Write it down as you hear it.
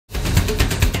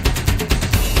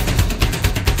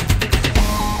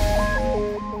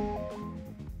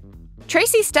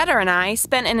Tracy Stetter and I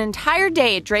spent an entire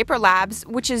day at Draper Labs,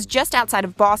 which is just outside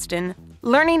of Boston,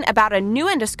 learning about a new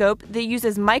endoscope that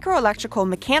uses microelectrical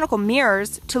mechanical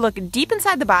mirrors to look deep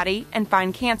inside the body and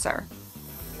find cancer.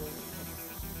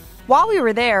 While we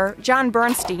were there, John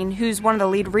Bernstein, who's one of the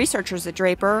lead researchers at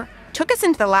Draper, took us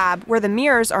into the lab where the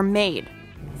mirrors are made.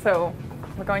 So,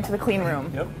 we're going to the clean room.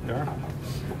 Yep, we are.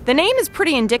 The name is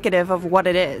pretty indicative of what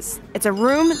it is. It's a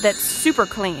room that's super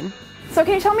clean. So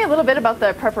can you tell me a little bit about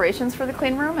the preparations for the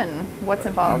clean room and what's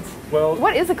involved? Well,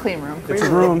 what is a clean room? It's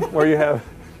a room where you have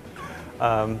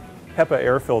HEPA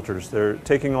air filters. They're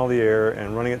taking all the air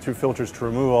and running it through filters to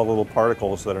remove all the little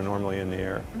particles that are normally in the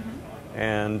air. Mm-hmm.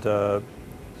 And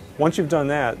once you've done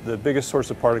that, the biggest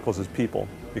source of particles is people,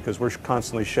 because we're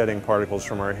constantly shedding particles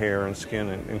from our hair and skin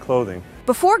and clothing.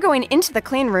 Before going into the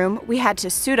clean room, we had to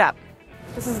suit up.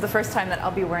 This is the first time that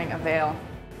I'll be wearing a veil.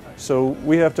 So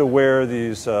we have to wear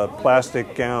these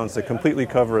plastic gowns that completely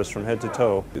cover us from head to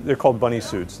toe. They're called bunny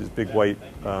suits, these big white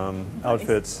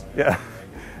outfits. Yeah,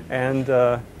 and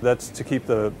that's to keep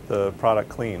the product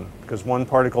clean, because one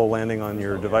particle landing on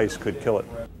your device could kill it.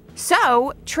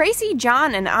 So, Tracy,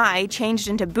 John, and I changed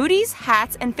into booties,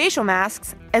 hats, and facial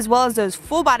masks, as well as those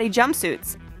full-body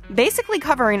jumpsuits, basically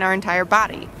covering our entire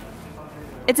body.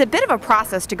 It's a bit of a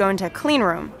process to go into a clean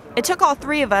room. It took all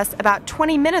three of us about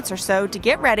 20 minutes or so to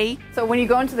get ready. So when you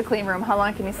go into the clean room, how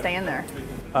long can you stay in there?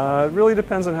 It really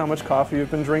depends on how much coffee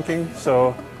you've been drinking.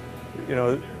 So, you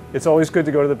know, it's always good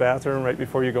to go to the bathroom right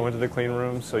before you go into the clean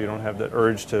room, so you don't have the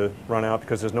urge to run out,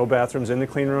 because there's no bathrooms in the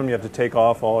clean room. You have to take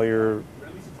off all your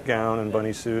gown and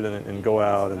bunny suit and go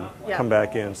out and come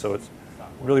back in. So it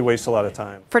really wastes a lot of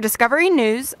time. For Discovery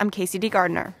News, I'm Casey D.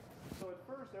 Gardner.